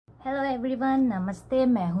Hello everyone, Namaste.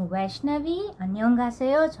 मैं हूँ Vaishnavi.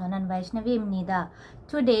 안녕하세요. 저는 वैष्णवी입니다.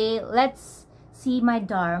 Today let's see my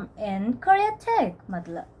dorm in KOREATECH.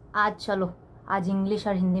 मतलब आज इंग्लिश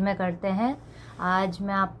और हिंदी में करते हैं. आज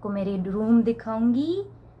मैं आपको मेरी रूम दिखाऊंगी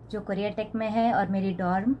जो KOREATECH में है और मेरी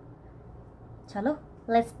डॉर्म. चलो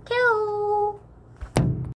let's go.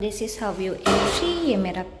 This is how you entry. ये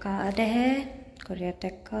मेरा कार्ड है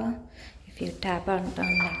KOREATECH का. If you tap on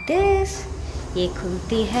like this, ये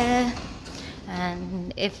खुलती है.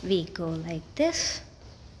 And if we go like this,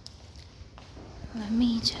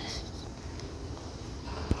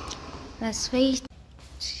 let's wait.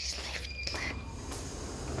 She's left.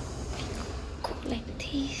 Go like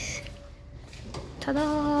this.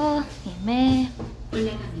 Ta-da! ये मैं,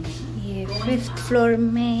 ये 5th floor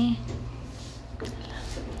में.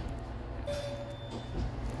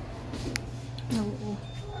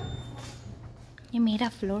 ये मेरा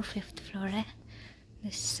फ्लोर 5th फ्लोर है.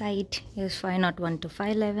 This side is 501 to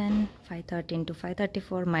 511, 513 to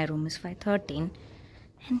 534. My room is 513.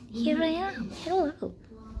 And here I am. Hello.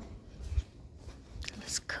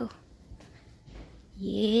 Let's go.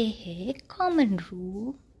 ये है common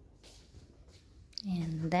room.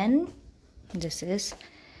 And then this is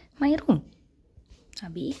my room.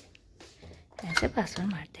 अभी ऐसे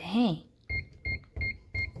पासवर्ड मारते हैं.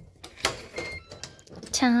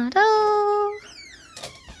 Ta-da!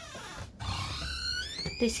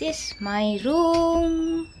 This is my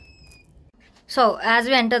room. So as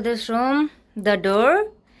we enter this room, the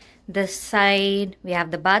door, this side we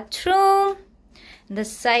have the bathroom.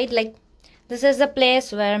 This side, like, this is the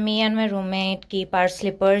place where me and my roommate keep our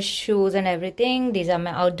slippers, shoes and everything. These are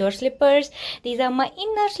my outdoor slippers. These are my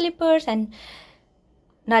inner slippers and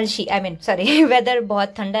नलशी, sorry, weather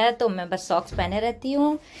बहुत ठंडा है तो मैं बस socks पहने रहती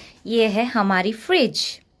हूँ. ये है हमारी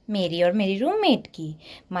फ्रिज, मेरी और मेरी रूममेट की.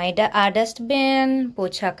 माई डस्टबिन,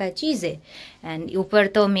 पोछा का चीज़ें. एंड ऊपर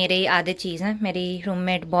तो मेरे आधे चीज़ हैं. मेरी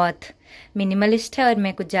रूममेट बहुत मिनिमलिस्ट है और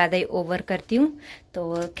मैं कुछ ज़्यादा ही ओवर करती हूँ.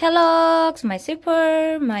 तो Kellogg's, my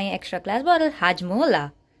sipper, my extra glass bottle, Hajmola.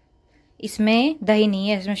 इसमें दही नहीं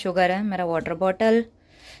है, इसमें शुगर है. मेरा water bottle,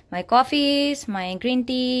 my coffees, my green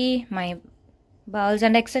tea, my bowls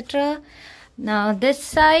and etc. Now this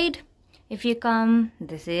side, if you come,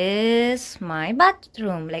 this is my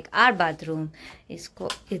bathroom, like our bathroom. इसको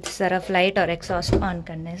इस तरफ लाइट और एग्जॉस्ट ऑन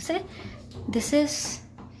करने से this is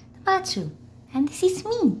the bathroom and this is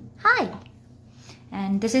me. Hi.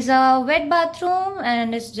 And this is a wet bathroom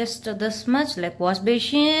and it's just this much, like wash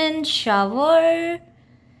basin, shower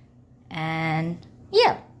and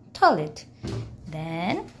yeah, toilet.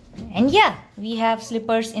 Then and yeah, we have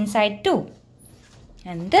slippers inside too.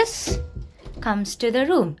 And this comes to the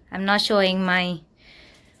room. I'm not showing my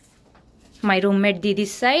roommate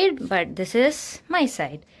Didi's side, but this is my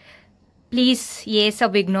side. Please ये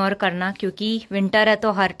सब ignore करना क्योंकि winter है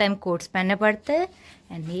तो हर time quotes पहनने पड़ते हैं.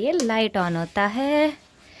 And ये लाइट ऑन होता है.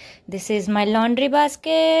 This is my laundry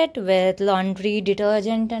basket with laundry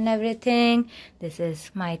detergent and everything. This is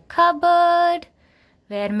my cupboard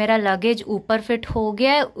where मेरा लगेज ऊपर फिट हो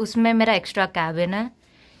गया है. उसमें मेरा एक्स्ट्रा कैबिन है.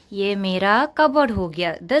 ये मेरा कबर्ड हो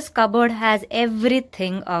गया. This cupboard has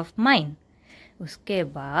everything of mine. उसके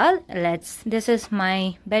बाद this is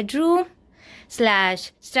my bedroom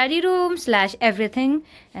slash study room slash everything.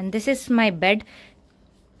 And this is my bed.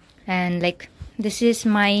 And like this is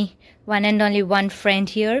my one and only one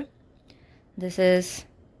friend here. This is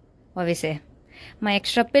what we say, my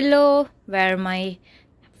extra pillow where my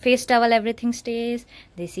face towel everything stays.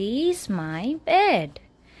 This is my bed.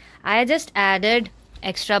 I just added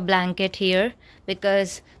extra blanket here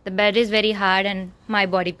because the bed is very hard and my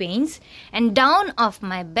body pains. And down of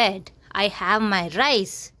my bed I have my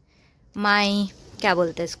rice, my क्या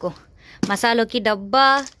बोलते हैं इसको, मसालों की डब्बा.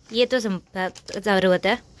 ये तो ज़रूरत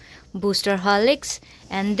है, booster Horlicks.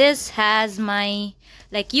 and this has my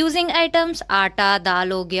like using items, आटा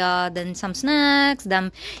दाल हो गया, then some snacks.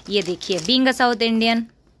 then ये देखिए, being a South Indian,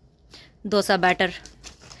 dosa batter.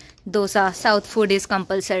 Dosa, South food is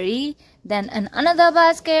compulsory. Then in another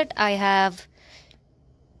basket I have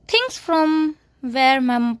things from where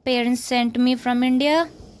my parents sent me from India.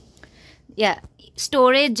 Yeah,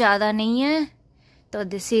 storage ज़्यादा नहीं है तो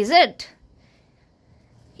this is it.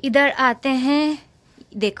 इधर आते हैं,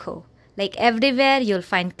 देखो, like everywhere you'll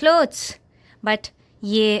find clothes. But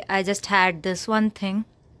ये I just had this one thing,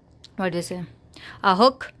 what do you say, a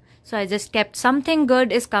hook. So I just kept something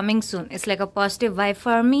good is coming soon. It's like a positive vibe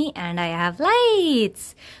for me. And I have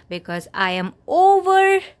lights because I am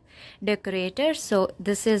over decorated. So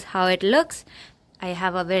this is how it looks. I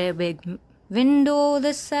have a very big window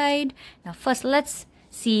this side. Now first let's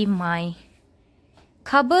see my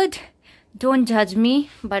cupboard. Don't judge me,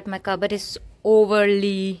 but my cupboard is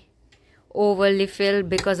overly filled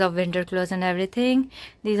because of winter clothes and everything.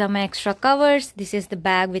 These are my extra covers. This is the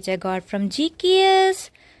bag which I got from GKS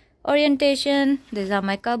orientation. These are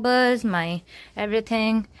my cupboards, my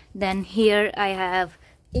everything. Then here I have,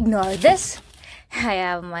 ignore this, I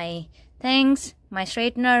have my things, my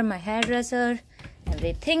straightener, my hairdresser,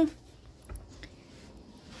 everything.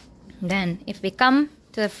 Then if we come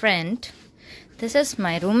to the front, this is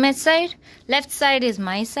my roommate's side, left side is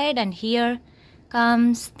my side, and here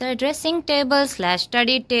comes the dressing table slash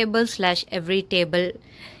study table slash every table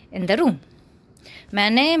in the room.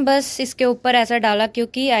 मैंने बस इसके ऊपर ऐसा डाला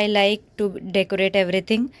क्योंकि I like to decorate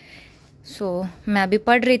everything. So मैं अभी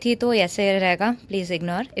पढ़ रही थी तो ऐसे रहेगा, please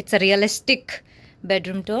ignore. It's a realistic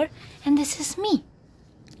bedroom tour and this is me.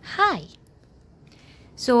 Hi.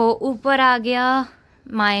 So ऊपर आ गया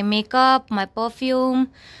my makeup, my perfume,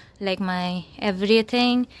 like my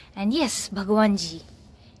everything, and yes, Bhagwan ji,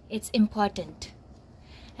 it's important.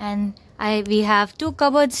 And we have two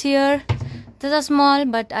cupboards here. These are small,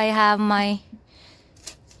 but I have my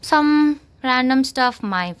some random stuff.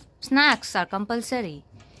 My snacks are compulsory.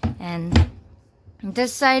 And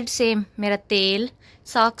this side same, mera tel,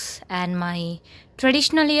 socks, and my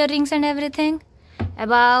traditional earrings and everything.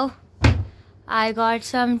 Above, I got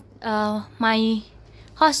some my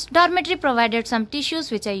dormitory provided some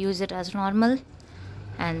tissues which I use it as normal.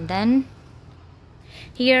 And then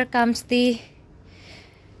here comes the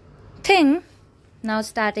thing. Now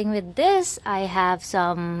starting with this, I have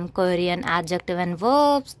some Korean adjective and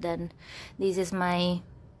verbs. Then this is my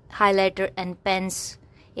highlighter and pens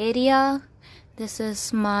area. This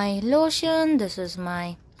is my lotion. This is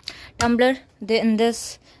my tumbler. In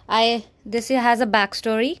this has a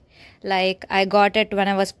backstory. Like I got it when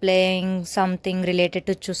I was playing something related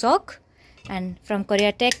to Chuseok, and from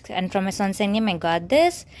KOREATECH, and from my son's name I got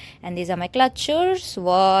this. And these are my clutchers,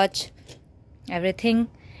 watch, everything.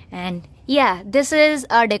 And yeah, this is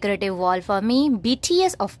a decorative wall for me.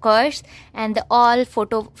 BTS, of course, and all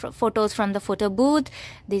photos from the photo booth.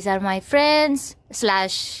 These are my friends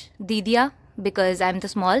slash Didia because I'm the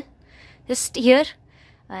small. Just here,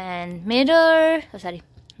 and mirror. Oh, sorry,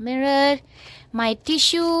 mirror. My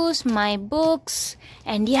tissues, my books,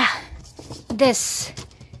 and yeah, this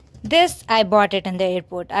I bought it in the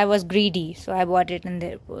airport. I was greedy, so I bought it in the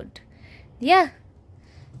airport. Yeah.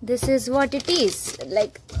 This is what it is,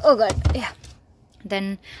 like, oh god, yeah.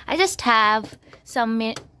 Then I just have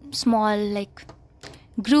some small like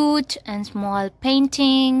Groot and small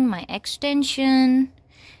painting, my extension,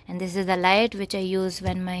 and this is the light which I use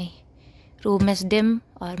when my room is dim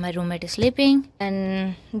or my roommate is sleeping.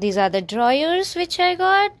 And these are the drawers which I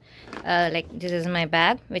got. Like this is my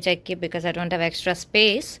bag which I keep because I don't have extra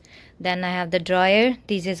space. Then I have the drawer.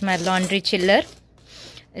 This is my laundry chiller.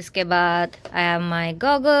 इसके बाद I have my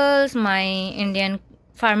goggles, my Indian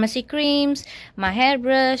pharmacy creams, my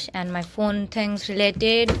hairbrush, and my phone things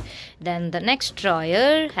related. Then the next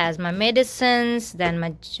drawer has my medicines, then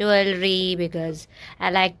my jewelry because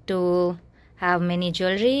I like to have many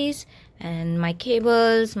jewelries, and my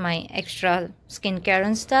cables, my extra skincare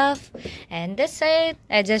and stuff. And this side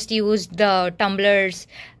I just used the tumblers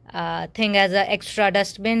thing as an extra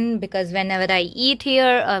dustbin because whenever I eat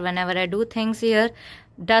here or whenever I do things here,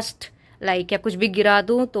 dust like या कुछ भी गिरा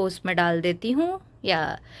दूँ तो उसमें डाल देती हूँ.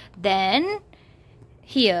 या देन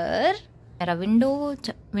हियर मेरा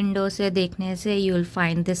विंडो से देखने से you will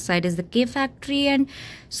find this side is the के factory and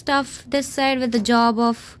stuff. This side with the job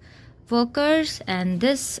of workers, and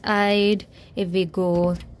this side if we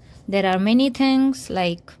go there are many things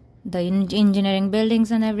like the engineering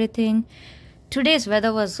buildings and everything. Today's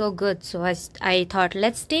weather was so good, so I thought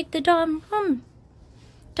let's take the dorm room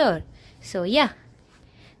tour. So yeah,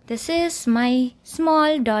 this is my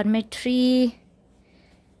small dormitory,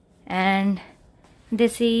 and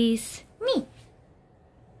this is me.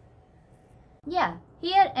 Yeah,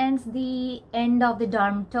 here ends the end of the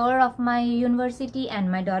dorm tour of my university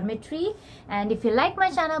and my dormitory. And if you like my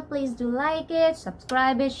channel, please do like it,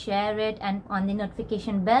 subscribe it, share it, and on the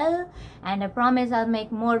notification bell. And I promise I'll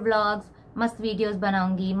make more vlogs. मस्त videos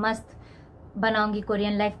बनाऊंगी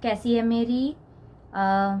Korean life कैसी है मेरी.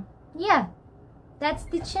 Yeah. That's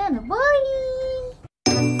the channel. Bye!